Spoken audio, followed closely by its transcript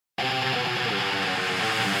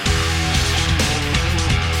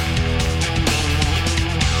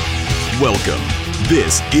Welcome.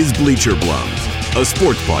 This is Bleacher Blums, a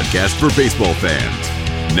sports podcast for baseball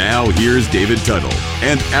fans. Now here's David Tuttle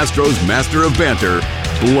and Astros master of banter,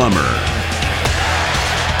 Blummer.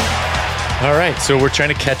 All right, so we're trying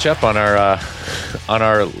to catch up on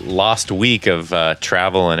our lost week of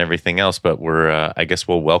travel and everything else, but I guess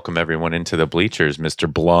we'll welcome everyone into the bleachers,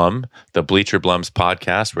 Mr. Blum, the Bleacher Blums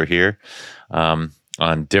podcast. We're here on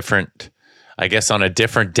a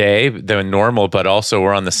different day than normal, but also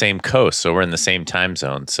we're on the same coast, so we're in the same time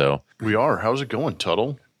zone. So we are. How's it going,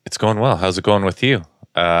 Tuttle? It's going well. How's it going with you?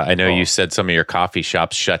 I know you said some of your coffee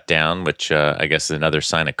shops shut down, which I guess is another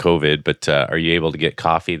sign of COVID, but are you able to get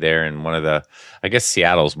coffee there in I guess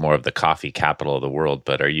Seattle's more of the coffee capital of the world,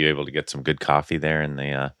 but are you able to get some good coffee there in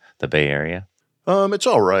the Bay Area? It's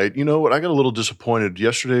all right. You know what? I got a little disappointed.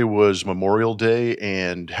 Yesterday was Memorial Day,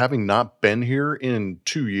 and having not been here in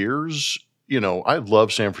 2 years, I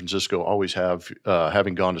love San Francisco, always have,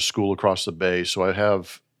 having gone to school across the Bay. So I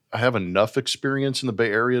have enough experience in the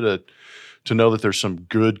Bay Area to know that there's some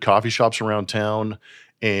good coffee shops around town.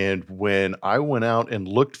 And when I went out and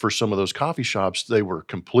looked for some of those coffee shops, they were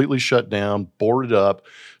completely shut down, boarded up.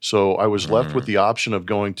 So I was left with the option of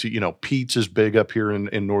going to, Pete's is big up here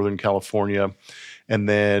in Northern California. And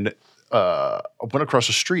then I went across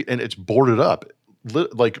the street and it's boarded up.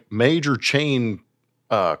 Like major chain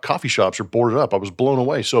coffee shops are boarded up. I was blown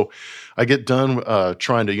away. So I get done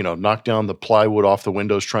trying to, knock down the plywood off the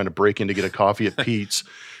windows, trying to break in to get a coffee at Pete's.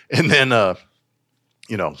 And then,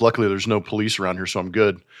 luckily there's no police around here, so I'm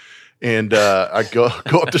good. And I go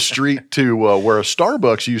up the street to where a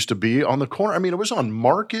Starbucks used to be on the corner. I mean, it was on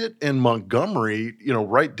Market and Montgomery,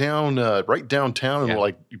 right downtown, and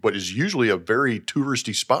like what is usually a very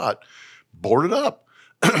touristy spot, boarded up.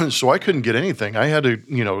 So I couldn't get anything. I had to,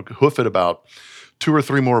 hoof it about 2 or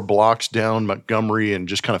 3 more blocks down Montgomery and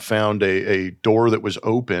just kind of found a door that was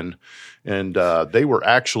open. And they were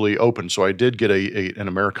actually open, so I did get an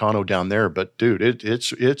Americano down there. But dude,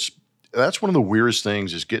 it's that's one of the weirdest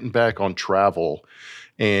things is getting back on travel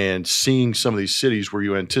and seeing some of these cities where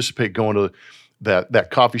you anticipate going to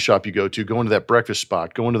that coffee shop you go to, going to that breakfast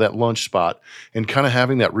spot, going to that lunch spot, and kind of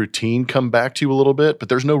having that routine come back to you a little bit. But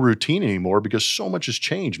there's no routine anymore because so much has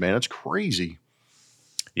changed, man. It's crazy.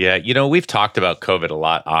 Yeah, we've talked about COVID a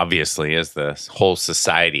lot, obviously, as the whole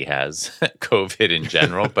society has COVID in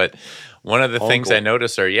general. But one of the things I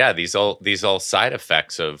notice are, these all side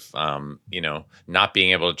effects of, not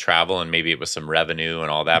being able to travel, and maybe it was some revenue and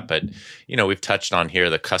all that. But, we've touched on here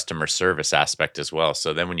the customer service aspect as well.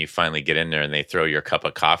 So then when you finally get in there and they throw your cup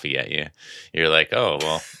of coffee at you, you're like, oh,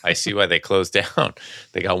 well, I see why they closed down.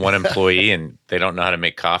 They got one employee and they don't know how to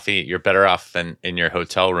make coffee. You're better off in your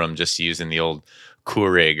hotel room just using the old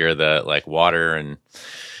Keurig or the water and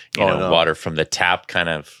water from the tap kind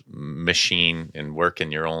of machine and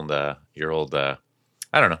working your own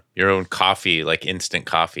coffee, like instant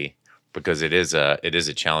coffee, because it is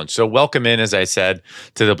a challenge. So welcome in, as I said,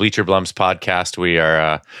 to the Bleacher Blums podcast. We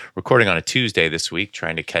are recording on a Tuesday this week,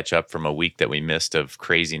 trying to catch up from a week that we missed of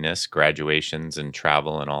craziness, graduations and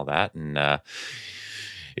travel and all that. And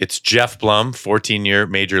it's Jeff Blum, 14-year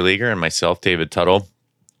major leaguer, and myself, David Tuttle.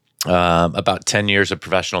 About 10 years of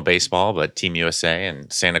professional baseball, but Team USA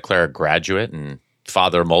and Santa Clara graduate and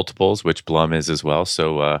father of multiples, which Blum is as well.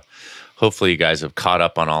 So hopefully you guys have caught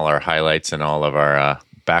up on all our highlights and all of our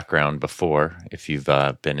background before, if you've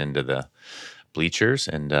been into the bleachers.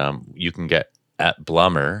 And you can get at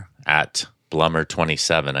Blummer, at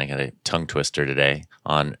Blummer27. I got a tongue twister today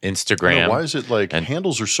on Instagram. Why is it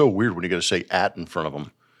handles are so weird when you got to say at in front of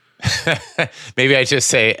them? Maybe I just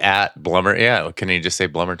say at Blummer. Yeah, can you just say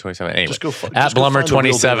Blummer27? Anyway, just go at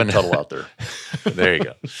Blummer27 Tuttle out there. There you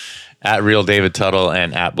go. At Real David Tuttle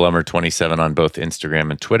and at Blummer27 on both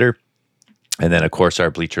Instagram and Twitter. And then, of course,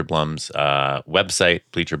 our Bleacher Blums website,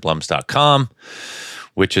 bleacherblums.com,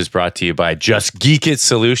 which is brought to you by Just Geek It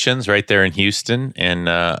Solutions right there in Houston. And,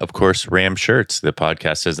 of course, Ram Shirts, the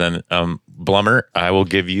podcast says. Then, Blummer, I will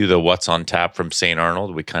give you the What's on Tap from St.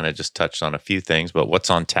 Arnold. We kind of just touched on a few things, but What's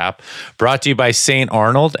on Tap brought to you by St.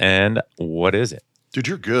 Arnold. And what is it? Dude,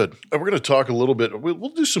 you're good. We're going to talk a little bit. We'll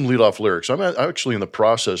do some leadoff lyrics. I'm actually in the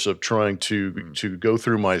process of trying to go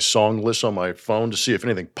through my song list on my phone to see if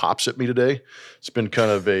anything pops at me today. It's been kind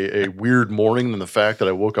of a weird morning, and the fact that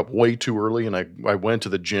I woke up way too early and I went to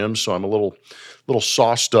the gym, so I'm a little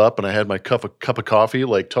sauced up, and I had my cup of coffee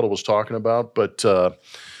like Tuttle was talking about. But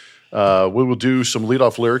we will do some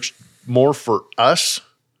leadoff lyrics more for us,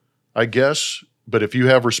 I guess. But if you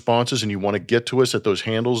have responses and you want to get to us at those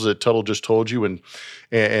handles that Tuttle just told you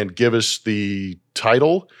and give us the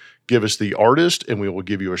title, give us the artist, and we will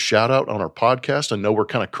give you a shout out on our podcast. I know we're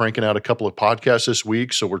kind of cranking out a couple of podcasts this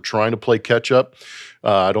week, so we're trying to play catch up.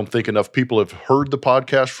 I don't think enough people have heard the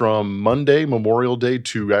podcast from Monday, Memorial Day,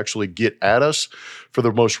 to actually get at us for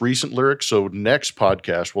the most recent lyrics. So next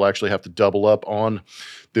podcast, we'll actually have to double up on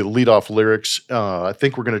the leadoff lyrics. I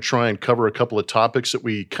think we're going to try and cover a couple of topics that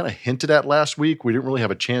we kind of hinted at last week. We didn't really have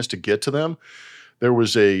a chance to get to them. There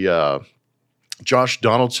was a Josh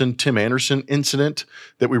Donaldson, Tim Anderson incident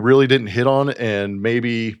that we really didn't hit on, and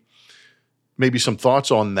maybe some thoughts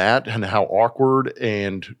on that and how awkward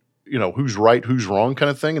and who's right, who's wrong kind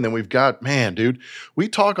of thing. And then we've got, man, dude, we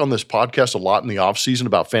talk on this podcast a lot in the offseason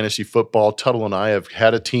about fantasy football. Tuttle and I have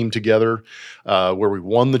had a team together where we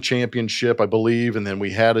won the championship, I believe. And then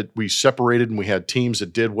we separated and we had teams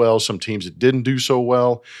that did well, some teams that didn't do so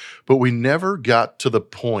well, but we never got to the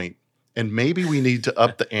point. And maybe we need to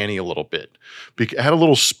up the ante a little bit, add a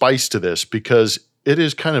little spice to this, because it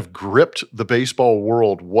has kind of gripped the baseball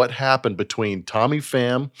world what happened between Tommy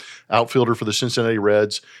Pham, outfielder for the Cincinnati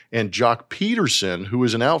Reds, and Joc Pederson, who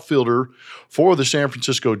is an outfielder for the San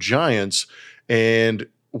Francisco Giants. And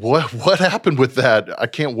what happened with that? I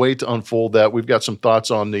can't wait to unfold that. We've got some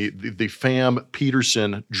thoughts on the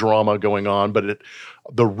Pham-Pederson drama going on, but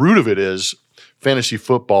the root of it is fantasy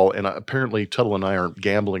football, and apparently Tuttle and I aren't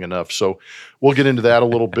gambling enough. So we'll get into that a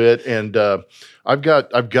little bit. And I've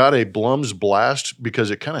got a Blums blast because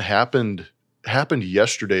it kind of happened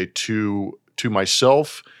yesterday to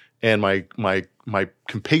myself and my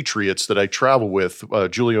compatriots that I travel with,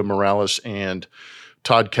 Julio Morales and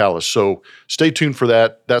Todd Callis. So stay tuned for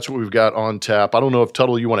that. That's what we've got on tap. I don't know if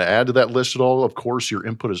Tuttle, you want to add to that list at all. Of course, your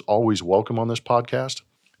input is always welcome on this podcast.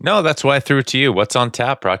 No, that's why I threw it to you. What's on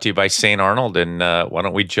tap? Brought to you by St. Arnold. And why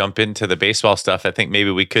don't we jump into the baseball stuff? I think maybe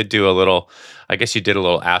we could do a little, I guess you did a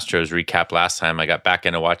little Astros recap last time. I got back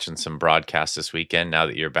into watching some broadcasts this weekend now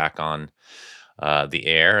that you're back on the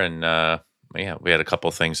air. And yeah, we had a couple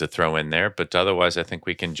things to throw in there. But otherwise, I think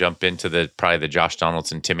we can jump into probably the Josh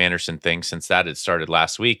Donaldson, Tim Anderson thing, since that had started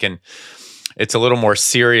last week. And it's a little more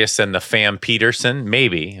serious than the Pham-Pederson.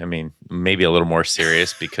 Maybe a little more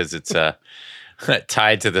serious because it's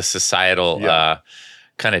tied to the societal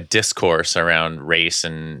kind of discourse around race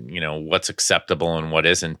and what's acceptable and what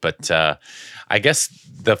isn't. But I guess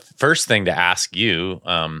the first thing to ask you,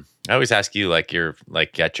 I always ask you like you're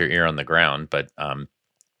like got your ear on the ground, but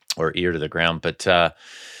or ear to the ground. But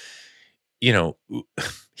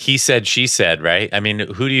he said, she said, right? I mean,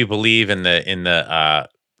 who do you believe in the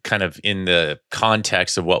kind of in the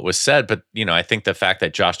context of what was said? But I think the fact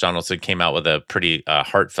that Josh Donaldson came out with a pretty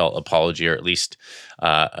heartfelt apology, or at least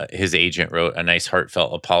his agent wrote a nice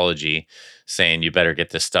heartfelt apology saying you better get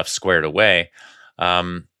this stuff squared away.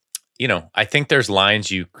 I think there's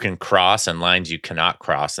lines you can cross and lines you cannot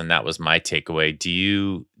cross, and that was my takeaway. Do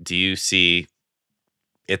you see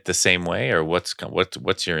it the same way, or what's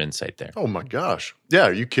your insight there? Oh my gosh, yeah,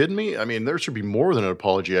 are you kidding me? I mean, there should be more than an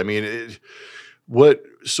apology. I mean,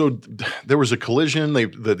 so there was a collision.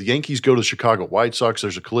 The Yankees go to the Chicago White Sox.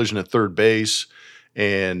 There's a collision at third base.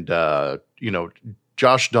 And,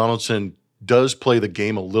 Josh Donaldson does play the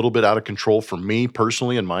game a little bit out of control for me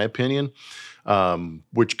personally, in my opinion,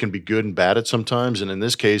 which can be good and bad at sometimes. And in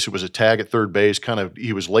this case, it was a tag at third base.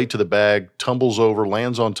 He was late to the bag, tumbles over,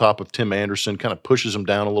 lands on top of Tim Anderson, kind of pushes him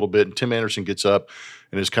down a little bit. And Tim Anderson gets up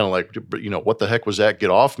and is kind of like, what the heck was that? Get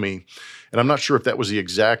off me. And I'm not sure if that was the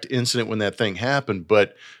exact incident when that thing happened,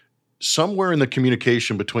 but somewhere in the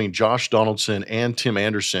communication between Josh Donaldson and Tim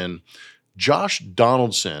Anderson, Josh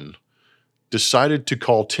Donaldson decided to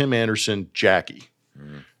call Tim Anderson Jackie.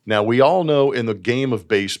 Mm. Now, we all know in the game of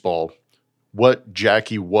baseball what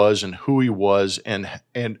Jackie was and who he was and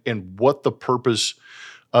what the purpose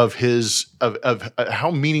of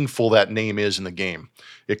how meaningful that name is in the game.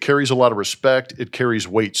 It carries a lot of respect. It carries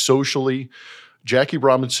weight socially. Jackie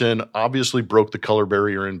Robinson obviously broke the color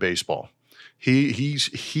barrier in baseball.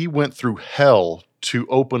 He went through hell to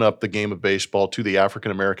open up the game of baseball to the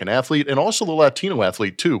African-American athlete and also the Latino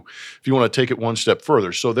athlete too, if you want to take it one step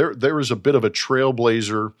further. So there is a bit of a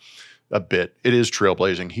trailblazer. It is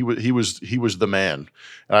trailblazing. He was the man.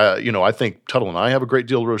 I think Tuttle and I have a great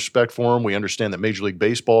deal of respect for him. We understand that Major League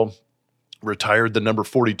Baseball retired the number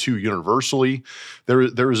 42 universally.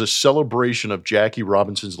 There is a celebration of Jackie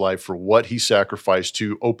Robinson's life for what he sacrificed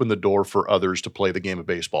to open the door for others to play the game of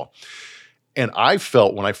baseball. And I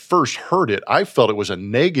felt when I first heard it, it was a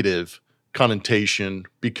negative connotation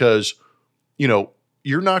because,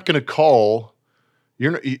 you're not going to call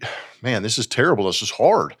man, this is terrible. This is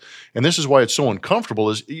hard. And this is why it's so uncomfortable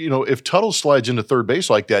is, if Tuttle slides into third base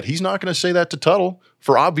like that, he's not going to say that to Tuttle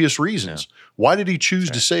for obvious reasons. No. Why did he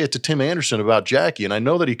choose to say it to Tim Anderson about Jackie? And I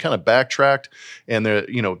know that he kind of backtracked, and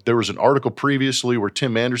there was an article previously where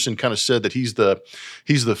Tim Anderson kind of said that he's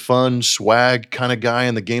the fun swag kind of guy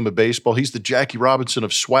in the game of baseball. He's the Jackie Robinson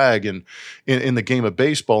of swag in the game of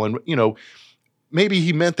baseball. And, maybe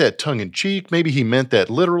he meant that tongue in cheek. Maybe he meant that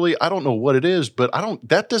literally. I don't know what it is, but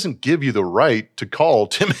that doesn't give you the right to call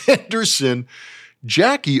Tim Anderson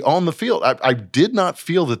Jackie on the field. I did not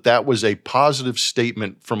feel that was a positive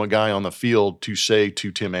statement from a guy on the field to say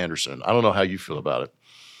to Tim Anderson. I don't know how you feel about it.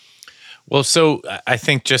 Well, so I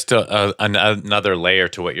think just another layer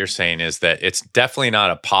to what you're saying is that it's definitely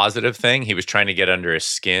not a positive thing. He was trying to get under his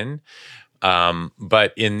skin.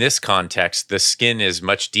 But in this context, the skin is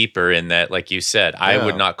much deeper in that, like you said, I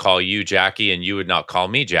would not call you Jackie and you would not call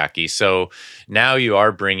me Jackie. So now you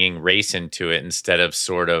are bringing race into it instead of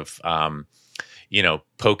sort of,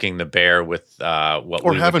 poking the bear with what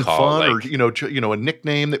or we having would call, fun, like, or a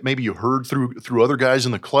nickname that maybe you heard through other guys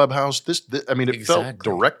in the clubhouse. It felt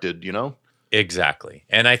directed, Exactly.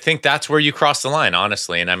 And I think that's where you cross the line,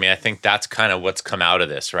 honestly. And I think that's kind of what's come out of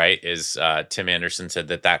this, right? Is Tim Anderson said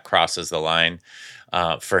that crosses the line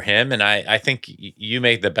for him. And I think you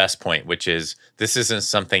made the best point, which is this isn't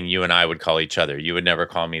something you and I would call each other. You would never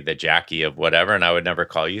call me the Jackie of whatever, and I would never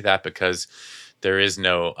call you that because there is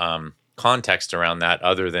no context around that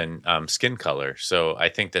other than skin color. So I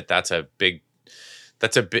think that's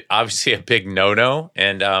obviously a big no-no.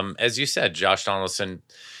 And as you said, Josh Donaldson,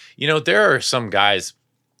 there are some guys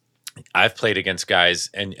I've played against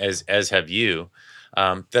guys, and as have you,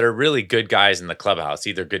 that are really good guys in the clubhouse,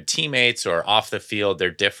 either good teammates or off the field.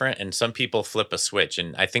 They're different, and some people flip a switch.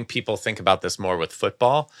 And I think people think about this more with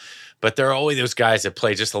football, but there are always those guys that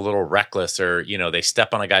play just a little reckless, or they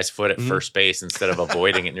step on a guy's foot at first base instead of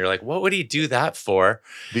avoiding it. And you're like, what would he do that for?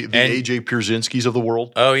 The AJ Pierzynskis of the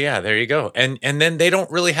world. Oh yeah, there you go. And then they don't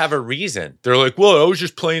really have a reason. They're like, well, I was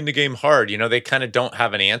just playing the game hard. They kind of don't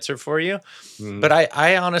have an answer for you. But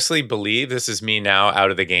I honestly believe, this is me now out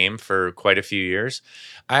of the game for quite a few years,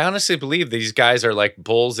 I honestly believe these guys are like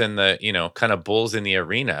bulls in the, kind of bulls in the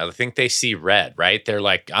arena. I think they see red, right? They're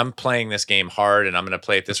like, I'm playing this game hard and I'm going to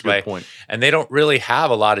play it this way. Point. And they don't really have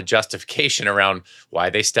a lot of justification around why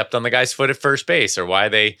they stepped on the guy's foot at first base, or why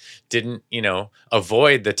they didn't,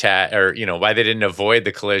 avoid the why they didn't avoid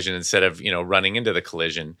the collision instead of, running into the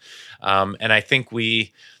collision. And I think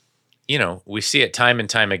we see it time and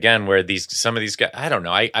time again where some of these guys, I don't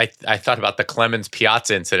know. I thought about the Clemens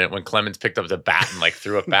Piazza incident when Clemens picked up the bat and like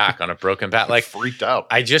threw it back on a broken bat. Like, freaked out.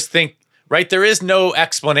 I just think, right, there is no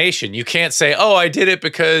explanation. You can't say, oh, I did it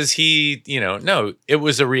because he, no, it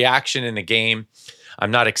was a reaction in the game.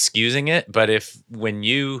 I'm not excusing it, but when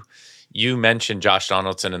you mentioned Josh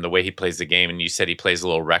Donaldson and the way he plays the game, and you said he plays a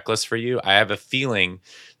little reckless for you, I have a feeling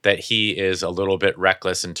that he is a little bit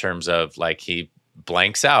reckless in terms of like he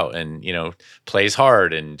blanks out and, plays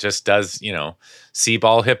hard and just does, see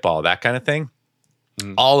ball, hit ball, that kind of thing.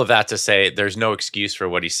 All of that to say there's no excuse for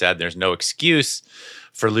what he said. There's no excuse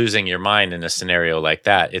for losing your mind in a scenario like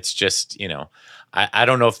that. It's just, I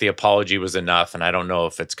don't know if the apology was enough, and I don't know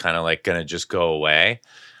if it's kind of like going to just go away.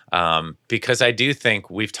 Because I do think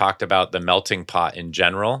we've talked about the melting pot in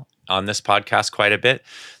general on this podcast quite a bit.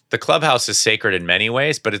 The clubhouse is sacred in many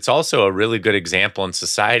ways, but it's also a really good example in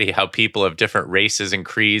society how people of different races and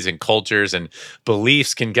creeds and cultures and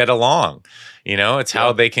beliefs can get along. It's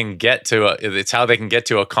how they can get to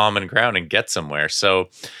a common ground and get somewhere. So,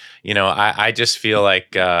 I just feel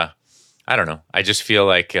like I don't know. I just feel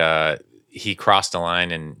like he crossed a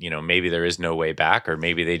line, and maybe there is no way back, or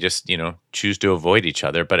maybe they just choose to avoid each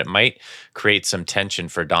other. But it might create some tension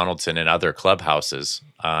for Donaldson and other clubhouses,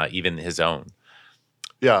 even his own.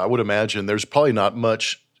 Yeah, I would imagine there's probably not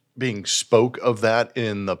much being spoke of that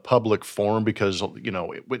in the public forum because,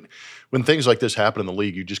 when things like this happen in the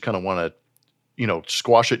league, you just kind of want to,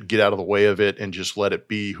 squash it, get out of the way of it, and just let it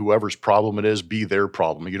be whoever's problem it is, be their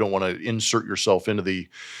problem. You don't want to insert yourself into the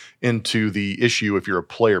issue if you're a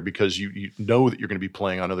player, because you know that you're going to be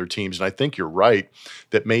playing on other teams. And I think you're right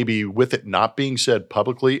that maybe with it not being said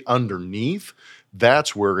publicly underneath,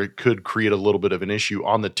 that's where it could create a little bit of an issue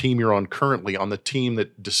on the team you're on currently, on the team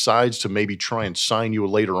that decides to maybe try and sign you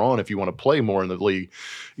later on if you want to play more in the league.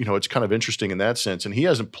 It's kind of interesting in that sense. And he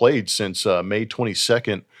hasn't played since May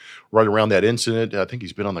 22nd, right around that incident. I think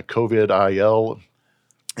he's been on the COVID IL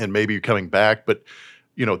and maybe coming back. But,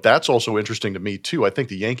 that's also interesting to me too. I think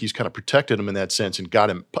the Yankees kind of protected him in that sense and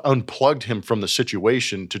unplugged him from the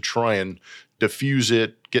situation to try and diffuse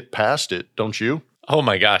it, get past it, don't you? Oh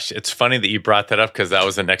my gosh. It's funny that you brought that up because that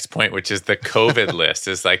was the next point, which is the COVID list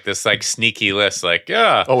is like this like sneaky list. Like,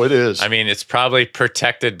 yeah. Oh, it is. I mean, it's probably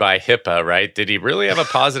protected by HIPAA, right? Did he really have a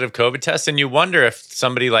positive COVID test? And you wonder if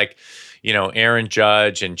somebody like, Aaron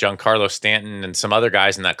Judge and Giancarlo Stanton and some other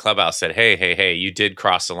guys in that clubhouse said, hey, you did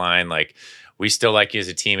cross the line. Like, we still like you as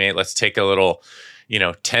a teammate. Let's take a little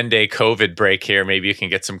 10-day COVID break here. Maybe you can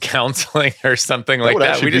get some counseling or something like that.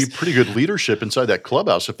 That would actually be pretty good leadership inside that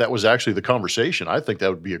clubhouse if that was actually the conversation. I think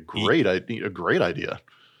that would be a great idea.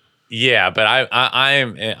 Yeah, but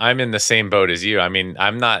I'm in the same boat as you. I mean,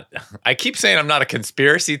 I keep saying I'm not a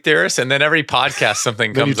conspiracy theorist, and then every podcast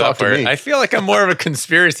something comes up where I feel like I'm more of a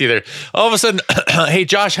conspiracy theorist. All of a sudden, hey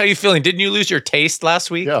Josh, how you feeling? Didn't you lose your taste last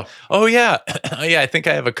week? Yeah. Oh yeah. Yeah, I think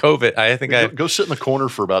I have a COVID. I think go sit in the corner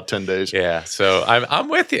for about 10 days. Yeah. So I'm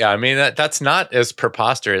with you. I mean, that's not as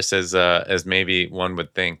preposterous as maybe one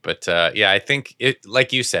would think. But yeah, I think it,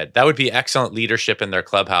 like you said, that would be excellent leadership in their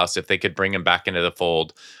clubhouse if they could bring him back into the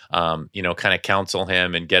fold. Kind of counsel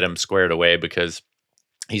him and get him squared away because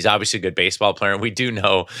he's obviously a good baseball player. And we do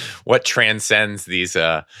know what transcends these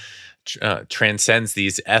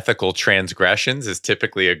ethical transgressions is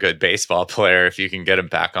typically a good baseball player if you can get him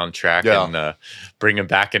back on track and bring him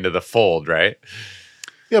back into the fold, right?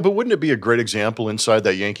 Yeah, but wouldn't it be a great example inside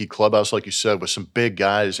that Yankee clubhouse, like you said, with some big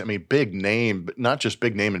guys? I mean, big name, but not just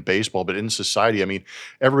big name in baseball, but in society. I mean,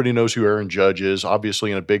 everybody knows who Aaron Judge is. Obviously,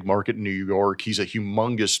 in a big market in New York, he's a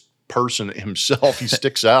humongous person himself. He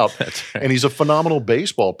sticks out, right. And he's a phenomenal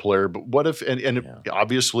baseball player. But what if,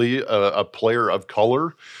 obviously a player of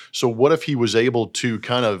color. So what if he was able to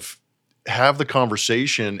kind of have the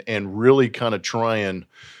conversation and really kind of try and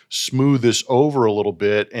smooth this over a little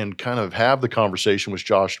bit and kind of have the conversation with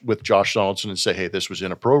Josh Donaldson and say, hey, this was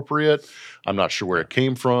inappropriate. I'm not sure where it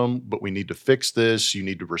came from, but we need to fix this. You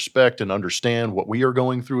need to respect and understand what we are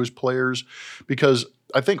going through as players, because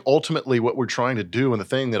I think ultimately what we're trying to do, and the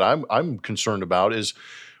thing that I'm concerned about, is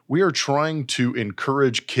we are trying to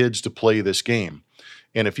encourage kids to play this game.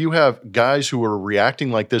 And if you have guys who are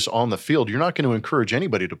reacting like this on the field, you're not going to encourage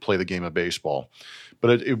anybody to play the game of baseball.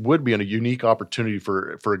 But it would be a unique opportunity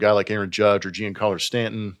for a guy like Aaron Judge or Giancarlo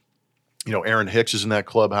Stanton. Aaron Hicks is in that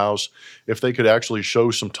clubhouse. If they could actually show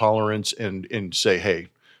some tolerance and say, hey,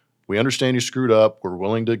 we understand you screwed up. We're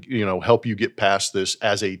willing to, help you get past this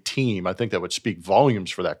as a team. I think that would speak volumes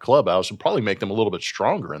for that clubhouse and probably make them a little bit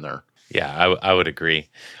stronger in there. Yeah, I would agree.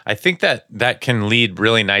 I think that can lead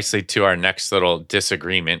really nicely to our next little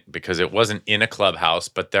disagreement, because it wasn't in a clubhouse,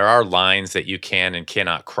 but there are lines that you can and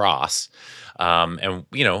cannot cross. And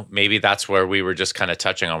maybe that's where we were just kind of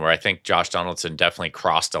touching on, where I think Josh Donaldson definitely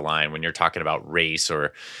crossed a line when you're talking about race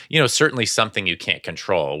or, certainly something you can't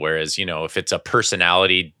control. Whereas, if it's a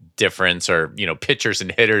personality difference or, pitchers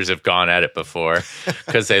and hitters have gone at it before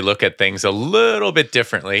because they look at things a little bit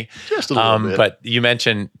differently. Just a little bit. But you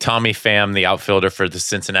mentioned Tommy Pham, the outfielder for the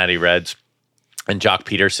Cincinnati Reds, and Jock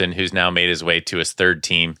Peterson, who's now made his way to his third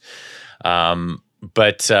team.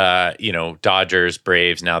 But Dodgers,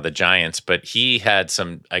 Braves, now the Giants. But he had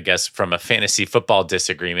some, I guess, from a fantasy football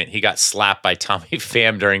disagreement, he got slapped by Tommy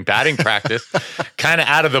Pham during batting practice, kind of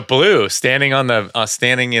out of the blue, standing on the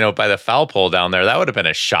by the foul pole down there. That would have been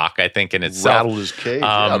a shock, I think, in itself. Rattled his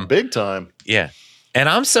cage, big time. Yeah. And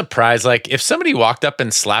I'm surprised, like, if somebody walked up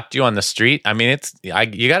and slapped you on the street, I mean,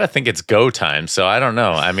 you got to think it's go time. So I don't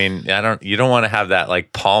know. I mean, you don't want to have that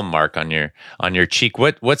like palm mark on your cheek.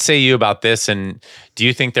 What say you about this? And do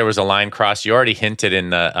you think there was a line crossed? You already hinted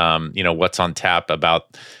in the, what's on tap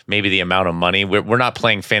about maybe the amount of money. We're not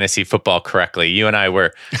playing fantasy football correctly. You and I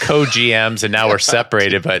were co-GMs and now we're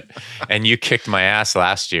separated, and you kicked my ass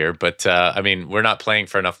last year. But I mean, we're not playing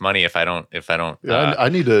for enough money if I don't. I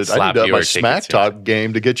need to up my smack talk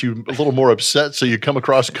game to get you a little more upset, so you come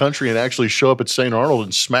across country and actually show up at St. Arnold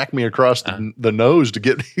and smack me across the nose to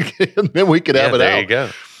get, and then we could have it there out. You go.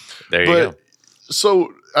 There you go.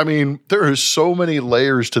 So, I mean, there are so many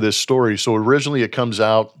layers to this story. So originally it comes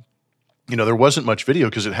out, there wasn't much video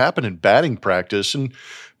because it happened in batting practice. And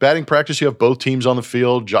batting practice, you have both teams on the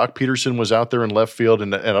field. Jock Peterson was out there in left field.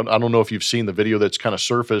 And I don't know if you've seen the video that's kind of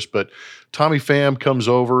surfaced, but Tommy Pham comes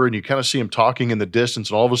over and you kind of see him talking in the distance.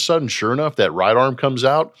 And all of a sudden, sure enough, that right arm comes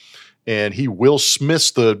out and he Will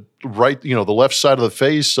Smiths the left side of the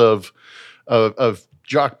face of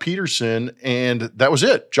Jock Peterson, and that was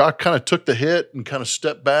it. Jock kind of took the hit and kind of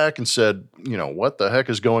stepped back and said, what the heck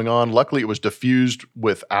is going on? Luckily, it was diffused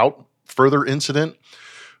without further incident,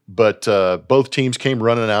 but both teams came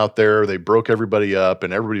running out there. They broke everybody up,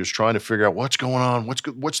 and everybody was trying to figure out what's going on.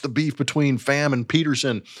 What's the beef between Pham and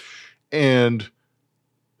Peterson? And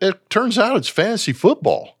it turns out it's fantasy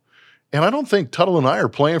football. And I don't think Tuttle and I are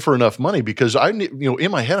playing for enough money because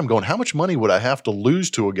in my head, I'm going, how much money would I have to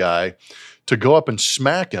lose to a guy to go up and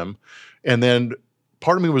smack him? And then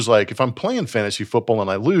part of me was like, if I'm playing fantasy football and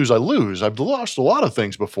I lose, I lose. I've lost a lot of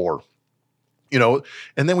things before. And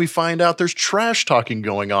then we find out there's trash talking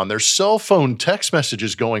going on. There's cell phone text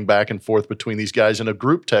messages going back and forth between these guys in a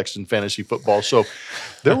group text in fantasy football. So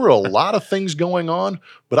there were a lot of things going on,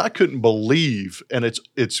 but I couldn't believe, and it's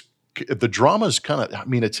the drama's kind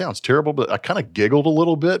of, it sounds terrible, but I kind of giggled a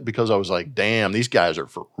little bit because I was like, damn, these guys are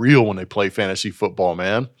for real when they play fantasy football,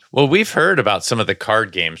 man. Well, we've heard about some of the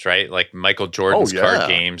card games, right? Like Michael Jordan's card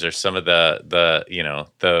games, or some of the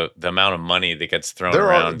amount of money that gets thrown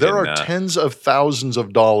around. There are tens of thousands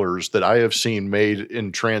of dollars that I have seen made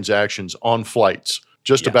in transactions on flights,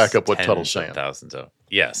 just to back up what Tuttle's saying.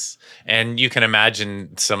 Yes. And you can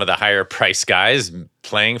imagine some of the higher price guys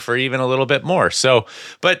playing for even a little bit more. So,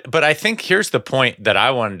 but I think here's the point that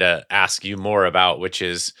I wanted to ask you more about, which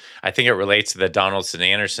is, I think it relates to the Donaldson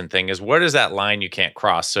Anderson thing, is what is that line you can't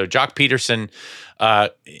cross? So Jock Peterson,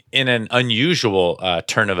 in an unusual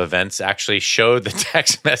turn of events, actually showed the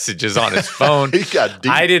text messages on his phone. He got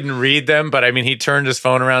deep. I didn't read them, but he turned his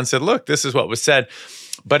phone around and said, look, this is what was said,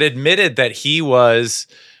 but admitted that he was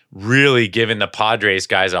really giving the Padres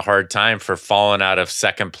guys a hard time for falling out of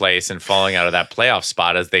second place and falling out of that playoff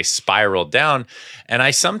spot as they spiraled down. And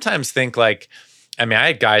I sometimes think I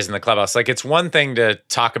had guys in the clubhouse, it's one thing to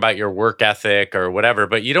talk about your work ethic or whatever,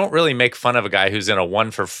 but you don't really make fun of a guy who's in a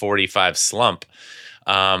 1-for-45 slump.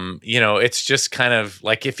 It's just kind of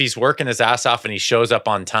like, if he's working his ass off and he shows up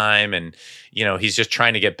on time and, he's just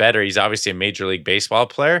trying to get better. He's obviously a Major League Baseball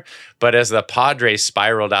player, but as the Padres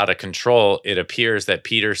spiraled out of control, it appears that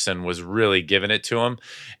Peterson was really giving it to him.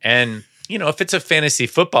 And, if it's a fantasy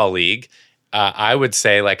football league, I would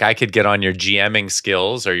say, I could get on your GMing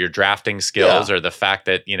skills or your drafting skills, or the fact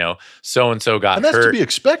that, so-and-so got hurt. And that's to be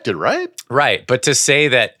expected, right? Right. But to say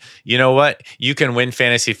that, you can win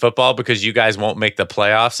fantasy football because you guys won't make the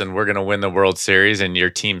playoffs and we're going to win the World Series and your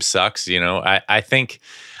team sucks, I think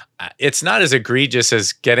it's not as egregious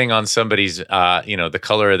as getting on somebody's, the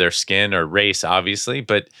color of their skin or race, obviously.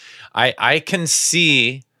 But I can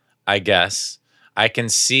see, a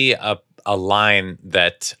line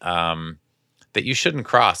that you shouldn't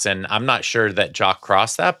cross. And I'm not sure that Jock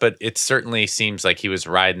crossed that, but it certainly seems like he was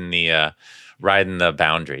riding the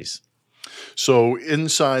boundaries. So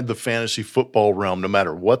inside the fantasy football realm, no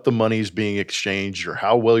matter what the money's being exchanged or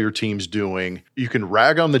how well your team's doing, you can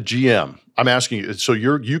rag on the GM. I'm asking you, so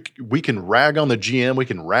we can rag on the GM, we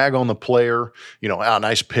can rag on the player,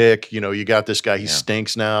 nice pick, you got this guy, he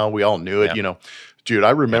stinks now. We all knew it, Dude,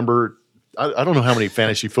 I remember I don't know how many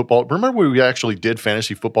fantasy football. Remember when we actually did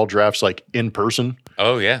fantasy football drafts in person?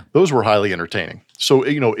 Oh yeah, those were highly entertaining. So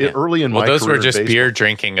early in my career, those were just beer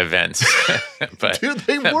drinking events. But, dude,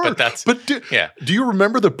 they were. Do you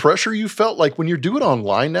remember the pressure you felt when you do it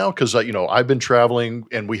online now? Because I've been traveling,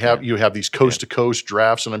 and you have these coast to coast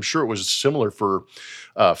drafts, and I'm sure it was similar for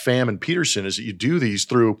Pham and Peterson. Is that you do these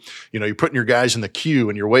through, you're putting your guys in the queue,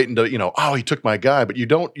 and you're waiting to, he took my guy, but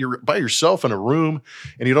you're by yourself in a room,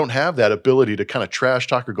 and you don't have that ability to kind of trash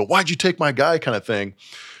talk or go, why'd you take my guy, kind of thing.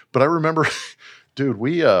 But I remember. Dude,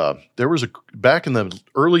 there was back in the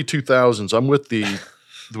early 2000s, I'm with the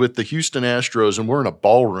Houston Astros, and we're in a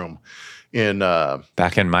ballroom in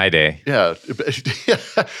back in my day. Yeah.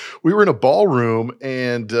 We were in a ballroom,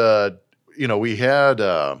 and we had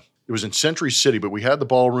it was in Century City, but we had the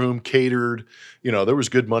ballroom catered. There was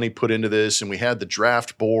good money put into this, and we had the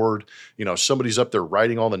draft board. Somebody's up there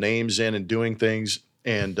writing all the names in and doing things.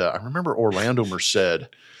 And I remember Orlando Merced.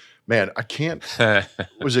 Man, I can't.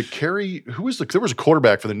 Was it Kerry? There was a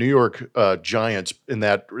quarterback for the New York Giants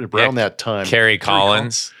around that time. Kerry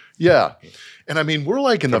Collins. Yeah. And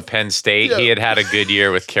we're from Penn State. Yeah. He had a good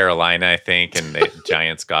year with Carolina, I think, and the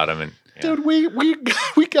Giants got him. And dude, we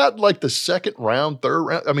got the second round, third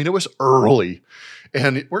round. It was early.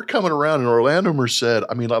 And we're coming around, and Orlando Merced,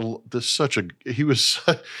 he was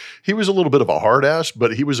a little bit of a hard ass,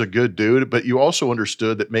 but he was a good dude. But you also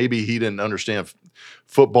understood that maybe he didn't understand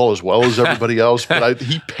football as well as everybody else. But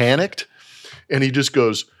he panicked, and he just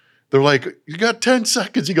goes, they're like, you got 10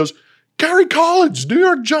 seconds. He goes, Kerry Collins, New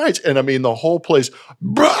York Giants. And the whole place,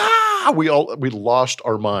 we lost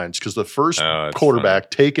our minds because the first quarterback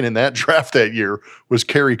taken in that draft that year was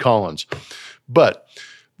Kerry Collins. But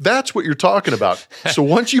that's what you're talking about. So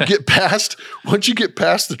once you get past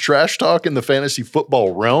the trash talk in the fantasy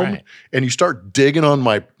football realm, and you start digging on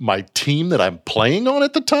my team that I'm playing on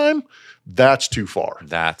at the time, that's too far.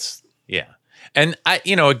 And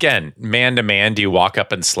again, man to man, do you walk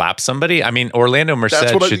up and slap somebody? I mean, Orlando Merced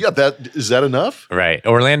is that enough? Right.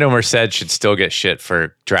 Orlando Merced should still get shit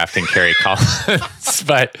for drafting Kerry Collins.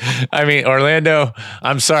 But I mean, Orlando,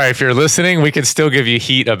 I'm sorry if you're listening, we can still give you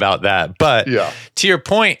heat about that. But to your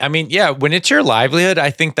point, I mean, when it's your livelihood, I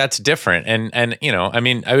think that's different. And I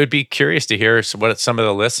mean, I would be curious to hear what some of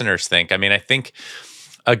the listeners think. I mean, I think,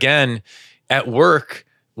 again, at work,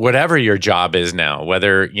 whatever your job is now,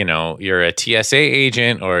 whether, you're a TSA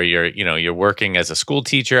agent or you're working as a school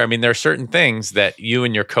teacher, I mean, there are certain things that you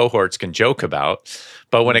and your cohorts can joke about.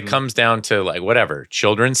 But when it comes down to like whatever,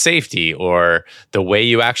 children's safety or the way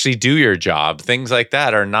you actually do your job, things like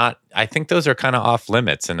that are not, I think those are kind of off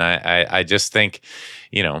limits. And I just think,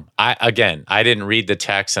 I didn't read the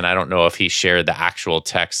text and I don't know if he shared the actual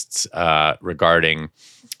texts regarding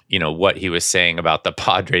what he was saying about the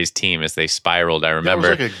Padres team as they spiraled. I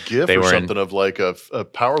remember it was like a GIF or something of like a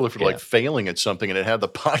powerlifter like failing at something, and it had the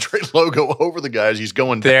Padre logo over the guys. He's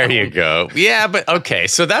going down. There you go. Yeah, but okay,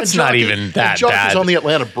 so that's not even that Jock bad. Is on the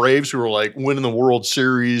Atlanta Braves, who were like winning the World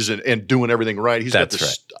Series and doing everything right. He's got this.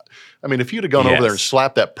 Right. I mean, if you'd have gone over there and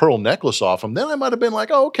slapped that pearl necklace off him, then I might have been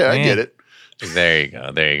like, oh, okay, I get it. There you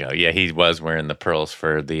go. Yeah, he was wearing the pearls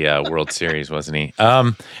for the World Series, wasn't he?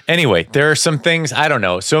 Anyway, there are some things, I don't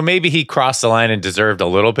know. So maybe he crossed the line and deserved a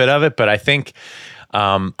little bit of it, but I think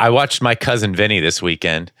I watched My Cousin Vinny this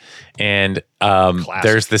weekend, and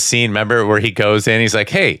there's the scene, remember, where he goes in, he's like,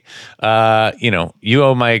 hey, you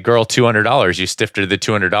owe my girl $200. You stiffed her the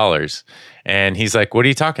 $200. And he's like, what are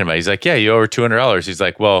you talking about? He's like, yeah, you owe her $200. He's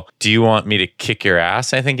like, well, do you want me to kick your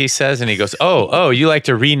ass? I think he says. And he goes, oh, you like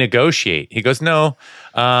to renegotiate. He goes, no.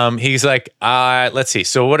 He's like, let's see.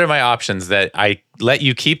 So what are my options? That I let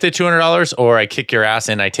you keep the $200 or I kick your ass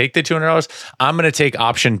and I take the $200? I'm going to take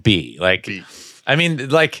option B. Like, B. I mean,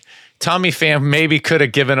 like, Tommy Pham maybe could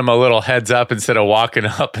have given him a little heads up instead of walking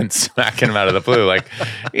up and smacking him out of the blue. Like,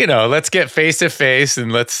 let's get face to face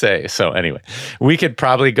and let's say. So anyway, we could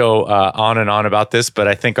probably go on and on about this, but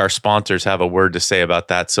I think our sponsors have a word to say about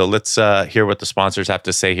that. So let's hear what the sponsors have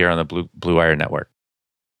to say here on the Blue Wire Network.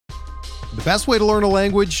 The best way to learn a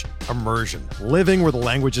language? Immersion. Living where the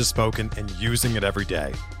language is spoken and using it every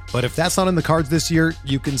day. But if that's not in the cards this year,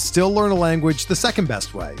 you can still learn a language the second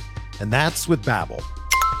best way, and that's with Babbel.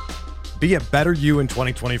 Be a better you in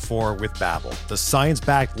 2024 with Babbel, the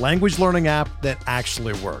science-backed language learning app that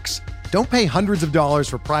actually works. Don't pay hundreds of dollars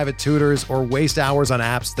for private tutors or waste hours on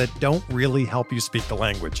apps that don't really help you speak the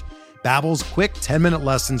language. Babbel's quick 10-minute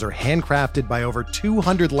lessons are handcrafted by over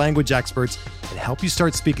 200 language experts and help you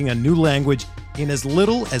start speaking a new language in as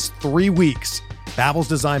little as 3 weeks. Babbel's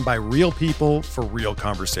designed by real people for real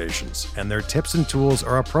conversations, and their tips and tools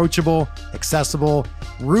are approachable, accessible,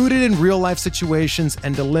 rooted in real-life situations,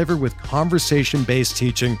 and delivered with conversation-based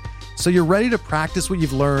teaching, so you're ready to practice what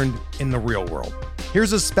you've learned in the real world.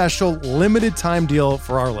 Here's a special limited-time deal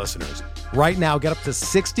for our listeners. Right now, get up to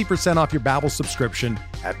 60% off your Babbel subscription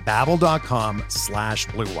at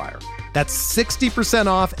babbel.com/Blue Wire. That's 60%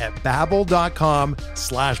 off at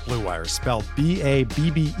babbel.com/Blue Wire, spelled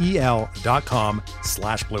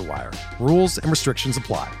BABBEL.com/Blue Wire. Rules and restrictions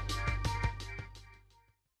apply.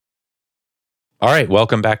 All right,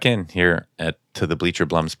 welcome back in here to the Bleacher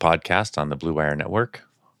Blums podcast on the Blue Wire Network.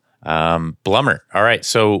 Blummer. All right,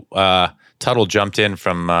 so Tuttle jumped in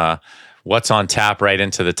from what's on tap right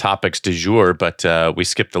into the topics du jour, but we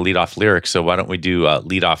skipped the leadoff lyrics. So why don't we do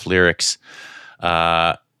leadoff lyrics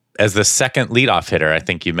as the second leadoff hitter? I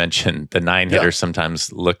think you mentioned the 9-hitter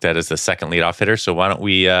sometimes looked at as the second leadoff hitter. So why don't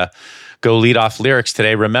we go leadoff lyrics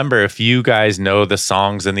today? Remember, if you guys know the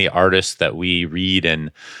songs and the artists that we read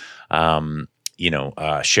and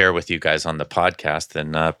share with you guys on the podcast,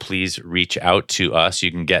 then please reach out to us.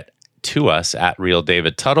 You can get to us at Real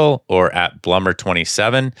David Tuttle or at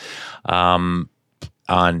Blummer27 on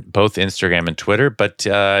both Instagram and Twitter. But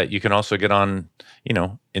you can also get on,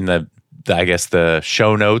 in the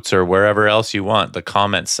show notes or wherever else you want, the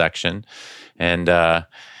comments section, and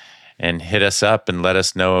hit us up and let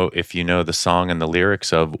us know if you know the song and the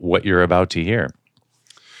lyrics of what you're about to hear.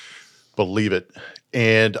 Believe it.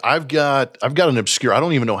 And I've got an obscure, I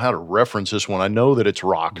don't even know how to reference this one. I know that it's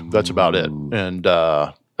rock. That's about it. And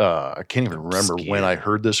I can't even remember when I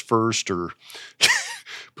heard this first or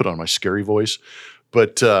put on my scary voice,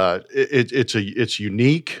 but it's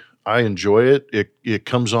unique. I enjoy it. It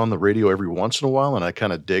comes on the radio every once in a while, and I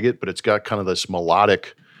kind of dig it. But it's got kind of this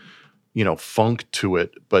melodic, funk to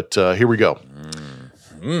it. But here we go.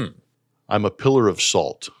 Mm-hmm. I'm a pillar of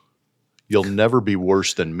salt. You'll never be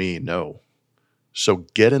worse than me, no. So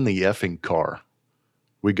get in the effing car.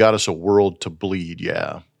 We got us a world to bleed,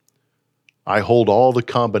 yeah. I hold all the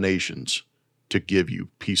combinations. to give you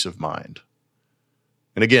peace of mind.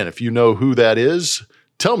 And again, if you know who that is,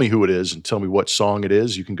 tell me who it is and tell me what song it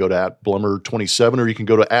is. You can go to @Blummer27 or you can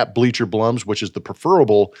go to @BleacherBlums, which is the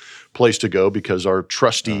preferable place to go because our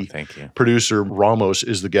trusty producer Ramos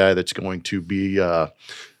is the guy that's going to be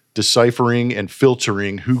deciphering and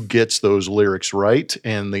filtering who gets those lyrics right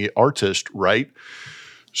and the artist right.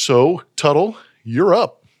 So, Tuttle, you're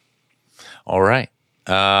up. All right.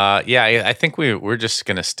 I think we're just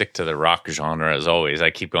going to stick to the rock genre as always. I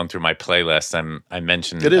keep going through my playlist. I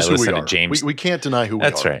mentioned it is I who we listened are. to James. We can't deny who we are.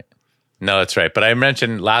 That's right. No, that's right. But I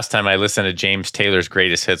mentioned last time I listened to James Taylor's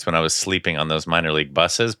greatest hits when I was sleeping on those minor league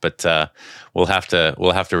buses. But we'll have to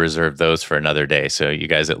reserve those for another day. So you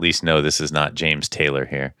guys at least know this is not James Taylor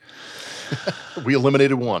here. We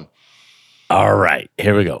eliminated one. All right,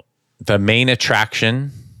 here we go. The main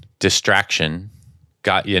attraction, distraction,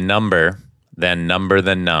 got you number, then number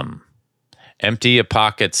the numb. Empty your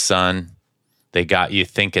pockets, son. They got you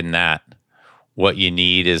thinking that. What you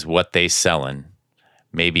need is what they selling.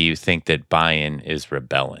 Maybe you think that buying is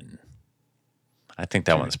rebelling. I think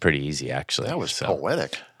that one's pretty easy, actually. That was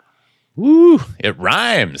poetic. Woo! It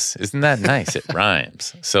rhymes. Isn't that nice? It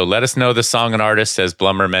rhymes. So let us know the song and artist. As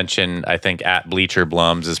Blummer mentioned, I think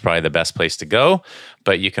 @BleacherBlums is probably the best place to go.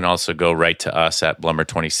 But you can also go right to us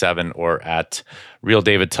 @Blummer27 or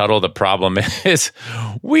 @RealDavidTuttle. The problem is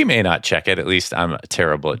we may not check it. At least I'm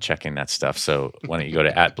terrible at checking that stuff. So why don't you go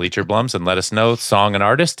to @BleacherBlums and let us know song and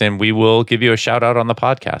artist, and we will give you a shout out on the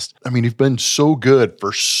podcast. I mean, you've been so good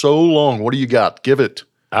for so long. What do you got? Give it.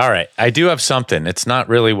 All right. I do have something. It's not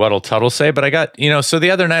really what'll Tuttle say, but I got, so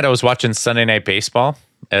the other night I was watching Sunday Night Baseball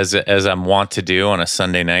as I'm wont to do on a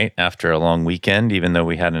Sunday night after a long weekend, even though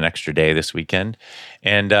we had an extra day this weekend.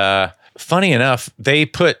 And funny enough, they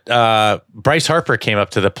put Bryce Harper came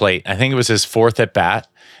up to the plate. I think it was his 4th at bat,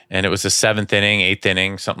 and it was the 7th inning, 8th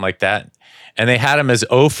inning, something like that. And they had him as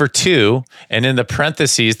 0 for 2. And in the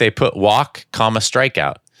parentheses, they put walk,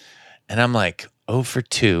 strikeout. And I'm like, 0 for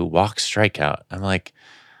 2, walk, strikeout. I'm like,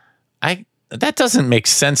 that doesn't make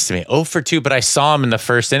sense to me. 0 for 2, but I saw him in the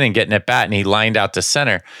first inning getting at bat and he lined out to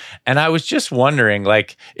center. And I was just wondering,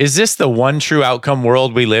 is this the one true outcome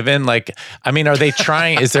world we live in? Are they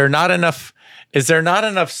trying? Is there not enough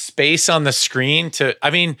space on the screen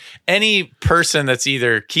any person that's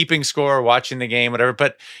either keeping score or watching the game, whatever.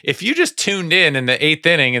 But if you just tuned in the 8th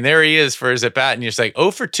inning and there he is for his at bat and you're just like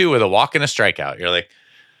 0 for 2 with a walk and a strikeout, you're like,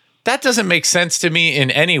 that doesn't make sense to me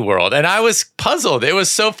in any world. And I was puzzled. It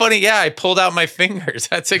was so funny. Yeah, I pulled out my fingers.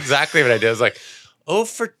 That's exactly what I did. I was like, 0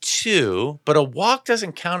 for 2, but a walk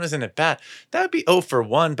doesn't count as an at-bat. That would be 0 for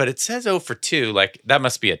 1, but it says 0 for 2. That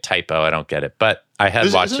must be a typo. I don't get it. But I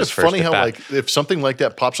had watched this first at-bat. Isn't it funny how, if something like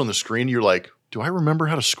that pops on the screen, you're like, do I remember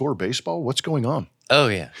how to score baseball? What's going on? Oh,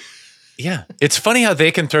 yeah. Yeah, it's funny how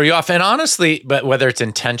they can throw you off. And honestly, but whether it's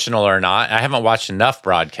intentional or not, I haven't watched enough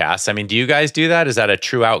broadcasts. I mean, do you guys do that? Is that a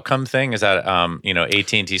true outcome thing? Is that,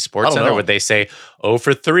 AT&T Sports Center? Would they say 0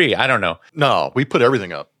 for 3? I don't know. No, we put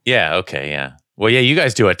everything up. Yeah, okay, yeah. Well, yeah, you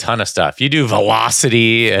guys do a ton of stuff. You do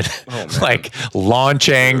velocity and launch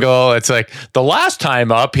angle. It's like the last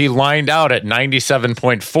time up, he lined out at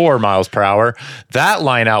 97.4 miles per hour. That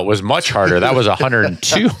line out was much harder. That was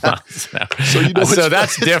 102 miles an hour. So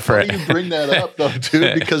that's different. You bring that up, though,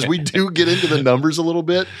 dude, because we do get into the numbers a little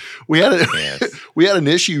bit. We had an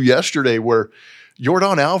issue yesterday where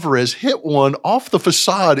Yordan Alvarez hit one off the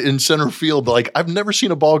facade in center field. I've never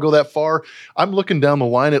seen a ball go that far. I'm looking down the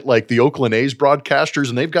line at the Oakland A's broadcasters,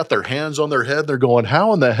 and they've got their hands on their head. They're going,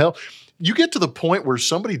 how in the hell? You get to the point where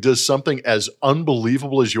somebody does something as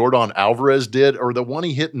unbelievable as Yordan Alvarez did, or the one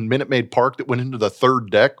he hit in Minute Maid Park that went into the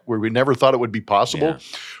third deck where we never thought it would be possible,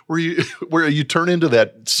 where you turn into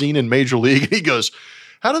that scene in Major League, and he goes,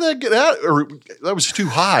 how did that get out? Or that was too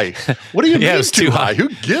high. What do you mean it was too high? Who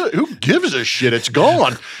gives a shit? It's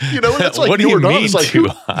gone. It's like, what do you mean too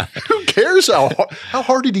high? Who cares how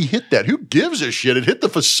hard did he hit that? Who gives a shit? It hit the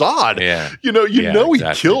facade. Yeah. He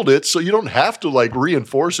killed it, so you don't have to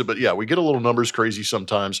reinforce it. But yeah, we get a little numbers crazy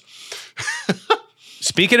sometimes.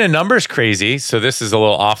 Speaking of numbers crazy, so this is a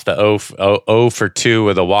little off the 0 for 2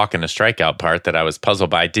 with a walk and a strikeout part that I was puzzled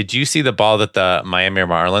by. Did you see the ball that the Miami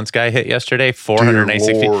Marlins guy hit yesterday?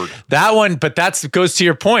 496 feet. That one, but that goes to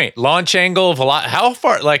your point. Launch angle, how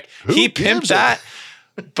far? He pimped that,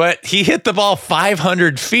 but he hit the ball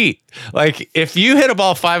 500 feet. If you hit a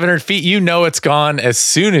ball 500 feet, it's gone as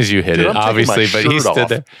soon as you hit it, obviously. But he stood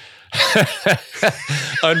there.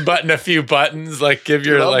 Unbutton a few buttons, give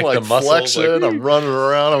your the muscles flexing, I'm running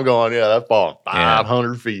around, I'm going, that ball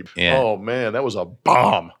 500 feet. Oh man, that was a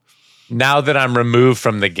bomb. now that I'm removed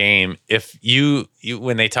from the game, if you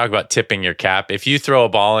when they talk about tipping your cap, if you throw a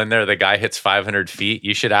ball in there, the guy hits 500 feet,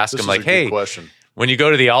 you should ask him like, hey, question. When you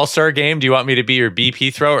go to the All-Star game, do you want me to be your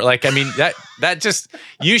BP thrower? Like, I mean, that just,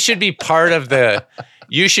 you should be part of the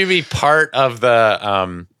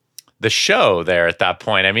show there at that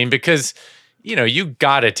point. I mean, because, you know, you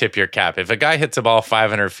got to tip your cap. If a guy hits a ball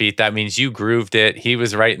 500 feet, that means you grooved it. He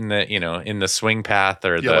was right in the, you know, in the swing path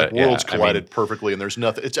or like worlds collided perfectly, and there's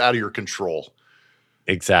nothing, it's out of your control.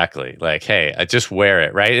 Exactly. Like, hey, I just wear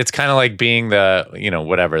it, right? It's kind of like being the, you know,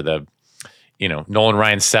 whatever, the, you know, Nolan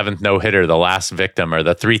Ryan's 7th no-hitter, the last victim, or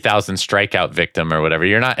the 3,000 strikeout victim or whatever.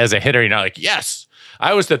 You're not, as a hitter, you're not like, yes,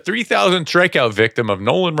 I was the 3,000 strikeout victim of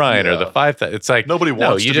Nolan Ryan or the 5,000. It's like, nobody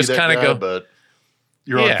wants to just kind of go, but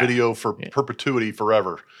you're on video for perpetuity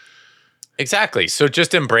forever. Exactly. So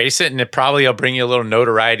just embrace it, and it probably will bring you a little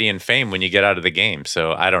notoriety and fame when you get out of the game.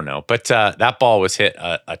 So I don't know. But that ball was hit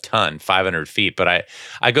a ton, 500 feet. But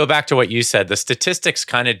I go back to what you said. The statistics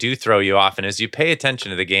kind of do throw you off. And as you pay attention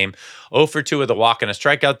to the game, 0 for 2 with a walk and a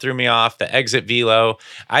strikeout threw me off. The exit velo.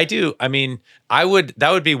 That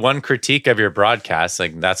would be one critique of your broadcast.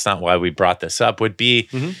 Like, that's not why we brought this up, would be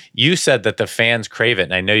you said that the fans crave it.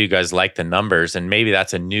 And I know you guys like the numbers, and maybe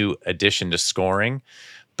that's a new addition to scoring.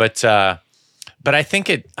 But I think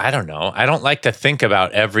I don't know. I don't like to think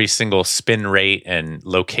about every single spin rate and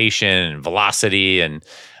location and velocity. And,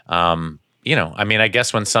 you know, I mean, I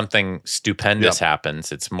guess when something stupendous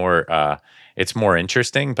happens, it's more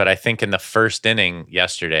interesting. But I think in the first inning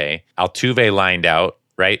yesterday, Altuve lined out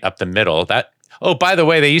right up the middle. Oh, by the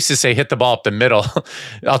way, they used to say hit the ball up the middle.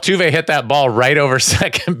 Altuve hit that ball right over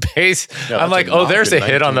second base. Yeah, I'm like, oh, there's a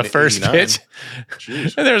hit on the first pitch.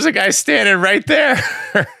 Jeez. And there's a guy standing right there.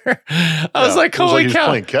 I was like, holy cow. He was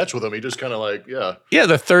playing catch with him. He just kind of like, Yeah,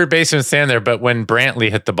 the third baseman standing there. But when Brantley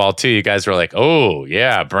hit the ball too, you guys were like, oh,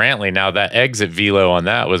 yeah, Brantley. Now that exit velo on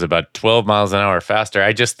that was about 12 miles an hour faster.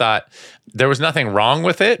 I just thought there was nothing wrong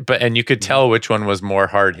with it, and you could tell which one was more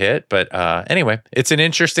hard hit. But anyway, it's an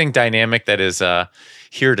interesting dynamic that is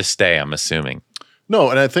here to stay, I'm assuming. No,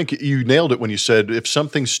 and I think you nailed it when you said if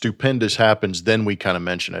something stupendous happens, then we kind of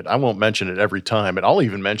mention it. I won't mention it every time, and I'll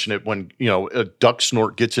even mention it when, you know, a duck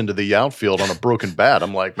snort gets into the outfield on a broken bat.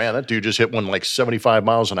 I'm like, man, that dude just hit one like 75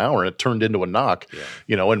 miles an hour, and it turned into a knock. Yeah.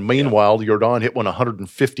 You know, and meanwhile, Jordan hit one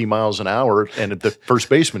 150 miles an hour, and the first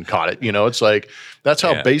baseman caught it. You know, it's like that's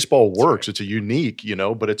how baseball works. It's a unique, you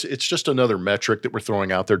know, but it's just another metric that we're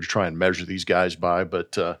throwing out there to try and measure these guys by.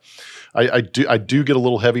 But I do get a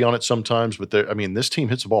little heavy on it sometimes, but this team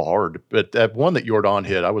hits the ball hard. But that one that Jordan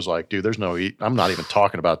hit, I was like, dude, I'm not even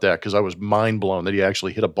talking about that, because I was mind blown that he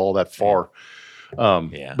actually hit a ball that far.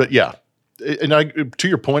 But yeah. And to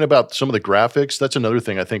your point about some of the graphics, that's another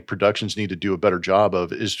thing I think productions need to do a better job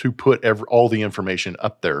of, is to put all the information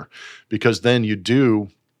up there, because then you do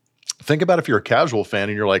think about if you're a casual fan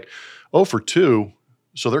and you're like, 0 for 2.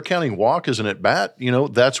 So they're counting walk as an at bat, you know,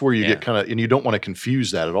 that's where you get kind of, and you don't want to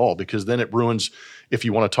confuse that at all, because then it ruins if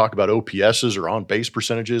you want to talk about OPSs or on base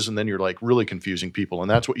percentages, and then you're like really confusing people, and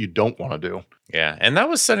that's what you don't want to do. Yeah. And that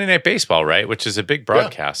was Sunday Night Baseball, right? Which is a big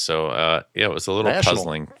broadcast. So it was a little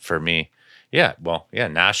puzzling for me. Yeah. Well,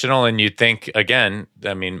 national. And you'd think, again,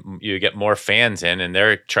 I mean, you get more fans in, and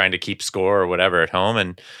they're trying to keep score or whatever at home,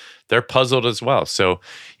 and they're puzzled as well. So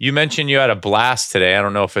you mentioned you had a blast today. I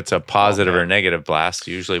don't know if it's a positive or negative blast.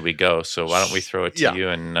 Usually we go. So why don't we throw it to you,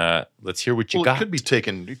 and let's hear what you got. It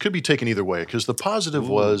could be taken either way, because the positive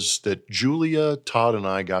was that Julia, Todd, and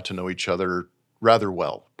I got to know each other rather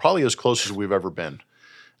well, probably as close as we've ever been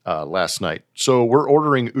last night. So we're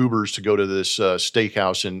ordering Ubers to go to this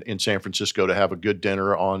steakhouse in San Francisco to have a good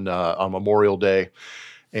dinner on Memorial Day.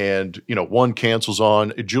 And, you know, one cancels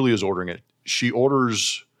on. Julia's ordering it. She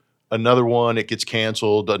orders another one, it gets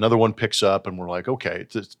canceled. Another one picks up, and we're like, okay,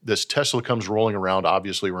 this Tesla comes rolling around.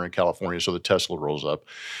 Obviously, we're in California, so the Tesla rolls up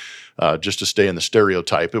just to stay in the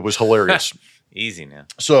stereotype. It was hilarious. Easy now.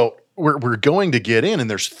 So we're going to get in, and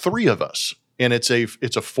there's 3 of us, and it's a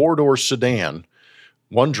 4-door sedan,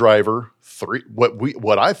 1 driver, 3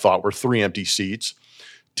 what I thought were 3 empty seats.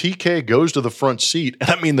 TK goes to the front seat, and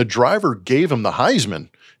I mean, the driver gave him the Heisman.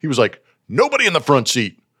 He was like, nobody in the front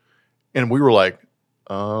seat, and we were like,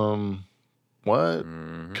 what?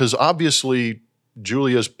 Because obviously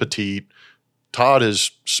Julia's petite, Todd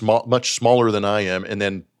is much smaller than I am, and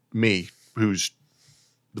then me, who's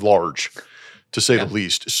large, to say the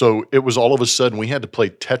least. So it was all of a sudden we had to play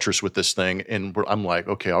Tetris with this thing, and I'm like,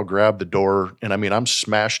 okay, I'll grab the door, and I mean, I'm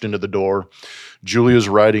smashed into the door. Julia's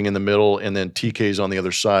riding in the middle, and then TK's on the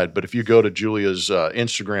other side. But if you go to Julia's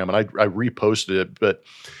Instagram, and I reposted it, but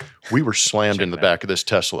we were slammed in the back of this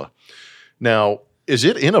Tesla. Now, is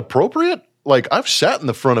it inappropriate? Like, I've sat in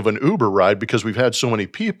the front of an Uber ride because we've had so many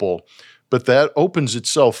people, but that opens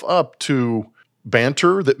itself up to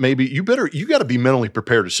banter that maybe you got to be mentally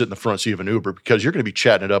prepared to sit in the front seat of an Uber because you're going to be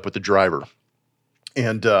chatting it up with the driver.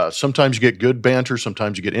 And sometimes you get good banter,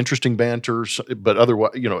 sometimes you get interesting banter, but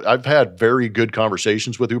otherwise, I've had very good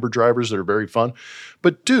conversations with Uber drivers that are very fun.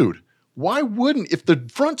 But dude, why wouldn't, if the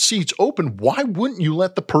front seat's open, why wouldn't you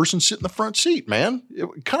let the person sit in the front seat, man?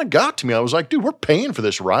 It kind of got to me. I was like, dude, we're paying for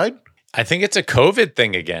this ride. I think it's a COVID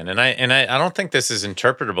thing again, and I don't think this is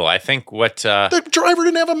interpretable. I think what the driver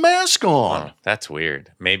didn't have a mask on. Oh, that's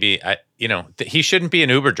weird. Maybe he shouldn't be an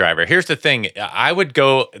Uber driver. Here's the thing: I would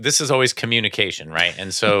go. This is always communication, right?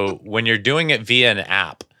 And so when you're doing it via an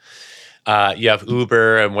app, you have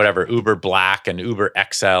Uber and whatever, Uber Black and Uber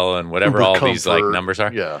XL and whatever Uber all Comfort, these like numbers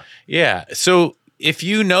are. Yeah. So if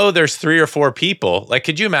there's 3 or 4 people, like,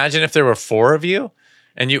 could you imagine if there were 4 of you?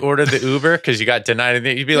 And you ordered the Uber because you got denied,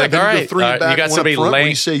 you'd be like, all right, you got somebody laying.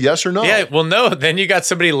 You say yes or no. Yeah, well, no, then you got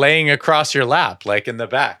somebody laying across your lap, like in the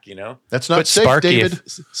back, That's not safe, Sparky, David.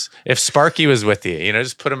 If Sparky was with you,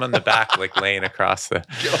 just put him on the back, like laying across the.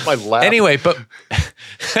 Get on my lap. Anyway,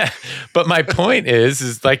 but my point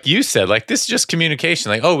is like you said, like, this is just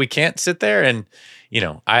communication. Like, oh, we can't sit there, and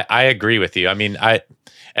I agree with you. I mean,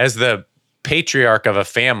 as the patriarch of a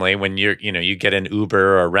family, when you get an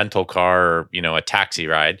Uber or a rental car or a taxi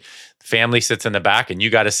ride, family sits in the back and you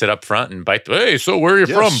got to sit up front and bite. Hey, so where are you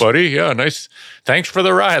from, buddy? Yeah, nice. Thanks for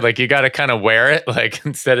the ride. Like, you got to kind of wear it, like,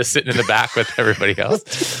 instead of sitting in the back with everybody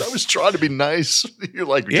else. I was trying to be nice. You're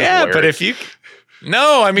like, yeah, but if you,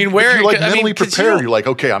 no, I mean, where you're like mentally prepared, you're like,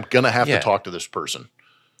 okay, I'm gonna have to talk to this person.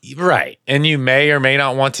 Right. And you may or may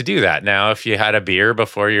not want to do that. Now, if you had a beer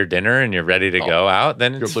before your dinner and you're ready to go out,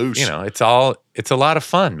 then it's, it's a lot of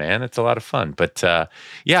fun, man. It's a lot of fun. But I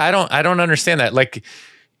don't understand that. Like,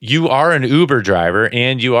 you are an Uber driver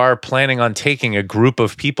and you are planning on taking a group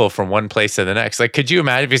of people from one place to the next. Like, could you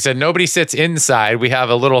imagine if you said nobody sits inside, we have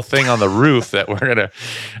a little thing on the roof that we're going to,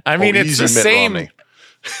 it's the same.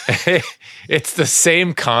 It's the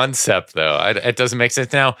same concept though. It doesn't make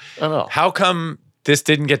sense. Now, how come this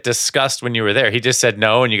didn't get discussed when you were there? He just said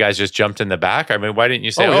no, and you guys just jumped in the back. I mean, why didn't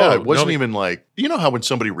you say? It wasn't even like, how when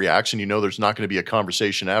somebody reacts and there's not going to be a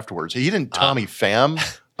conversation afterwards. He didn't Tommy Pham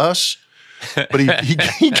us, but he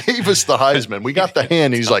gave us the Heisman. We got the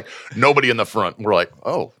hand. And he's like, nobody in the front. And we're like,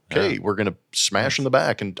 oh, okay, we're going to smash in the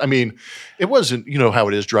back. And I mean, it wasn't how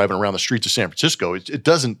it is driving around the streets of San Francisco.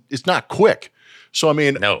 It's not quick. So, I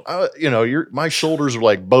mean, my shoulders are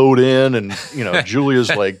like bowed in and,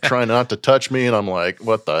 Julia's like trying not to touch me. And I'm like,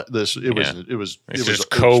 what it was just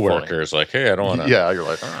coworkers like, hey, I don't want to. Yeah. You're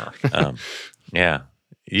like, yeah.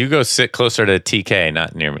 You go sit closer to TK,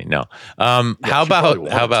 not near me. No. How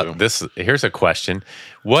about this? Here's a question.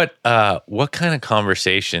 What kind of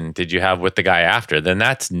conversation did you have with the guy after? Then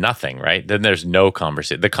that's nothing, right? Then there's no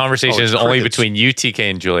conversation. The conversation is only between you, TK,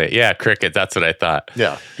 and Julia. Yeah, cricket. That's what I thought.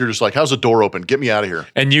 Yeah. You're just like, how's the door open? Get me out of here.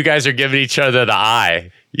 And you guys are giving each other the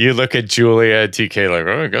eye. You look at Julia and TK like,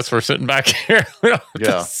 oh, I guess we're sitting back here. We don't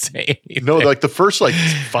have to say anything. No, like the first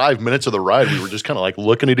 5 minutes of the ride, we were just kind of like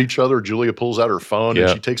looking at each other. Julia pulls out her phone and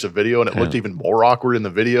she takes a video, and it looked even more awkward in the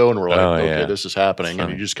video. And we're like, this is happening.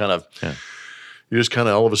 And you just kind of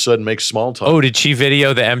all of a sudden make small talk. Oh, did she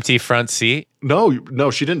video the empty front seat?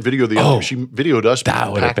 No, she didn't video the empty. She videoed us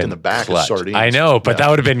packed in the back of sardines. I know, but that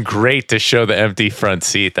would have been great to show the empty front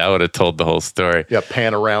seat. That would have told the whole story. Yeah,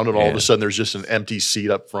 pan around and all of a sudden there's just an empty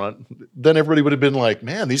seat up front. Then everybody would have been like,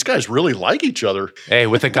 man, these guys really like each other. Hey,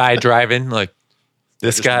 with a guy driving, like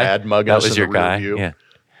this guy, mad mug that us was your guy. View.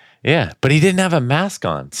 Yeah, but he didn't have a mask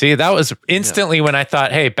on. See, that was instantly when I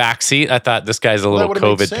thought, hey, back seat. I thought this guy's a little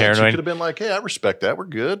COVID paranoid. He could have been like, hey, I respect that. We're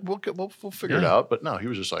good. We'll figure it out. But no, he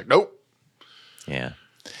was just like, nope. Yeah.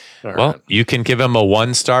 Well, you can give him a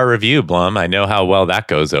 1-star review, Blum. I know how well that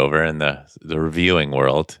goes over in the reviewing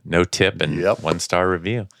world. No tip and 1-star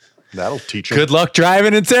review. That'll teach him. Good luck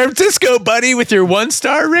driving in San Francisco, buddy, with your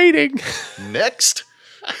 1-star rating. Next.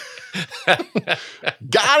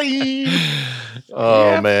 Got him.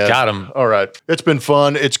 Oh, man. Got him. All right. It's been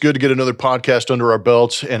fun. It's good to get another podcast under our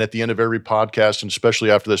belts. And at the end of every podcast, and especially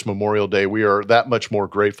after this Memorial Day, we are that much more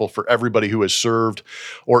grateful for everybody who has served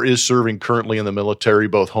or is serving currently in the military,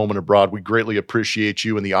 both home and abroad. We greatly appreciate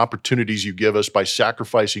you and the opportunities you give us by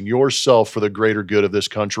sacrificing yourself for the greater good of this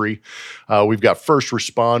country. We've got first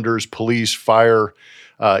responders, police, fire,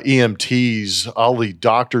 EMTs, all the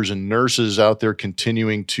doctors and nurses out there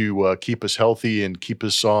continuing to keep us healthy and keep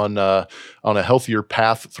us on a healthier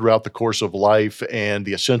path throughout the course of life, and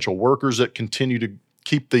the essential workers that continue to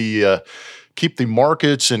keep the keep the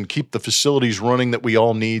markets and keep the facilities running that we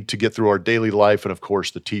all need to get through our daily life. And of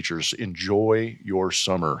course, the teachers, enjoy your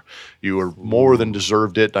summer. You are more than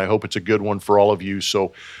deserved it. I hope it's a good one for all of you.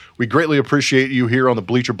 So we greatly appreciate you here on the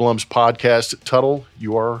Bleacher Blums podcast. Tuttle,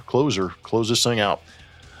 you are our closer. Close this thing out.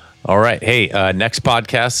 All right. Hey, next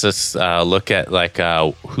podcast, let's look at like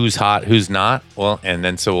who's hot, who's not. Well, and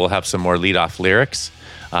then so we'll have some more leadoff lyrics.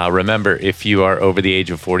 Remember, if you are over the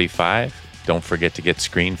age of 45, don't forget to get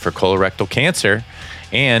screened for colorectal cancer.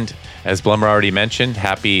 And as Blummer already mentioned,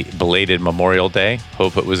 happy belated Memorial Day.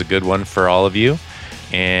 Hope it was a good one for all of you.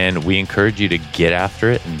 And we encourage you to get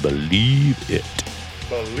after it and believe it.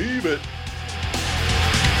 Believe it.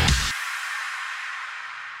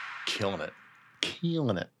 Killing it.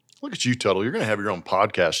 Killing it. Look at you, Tuttle. You're going to have your own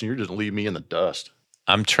podcast, and you're just leaving me in the dust.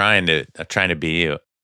 I'm trying to be you.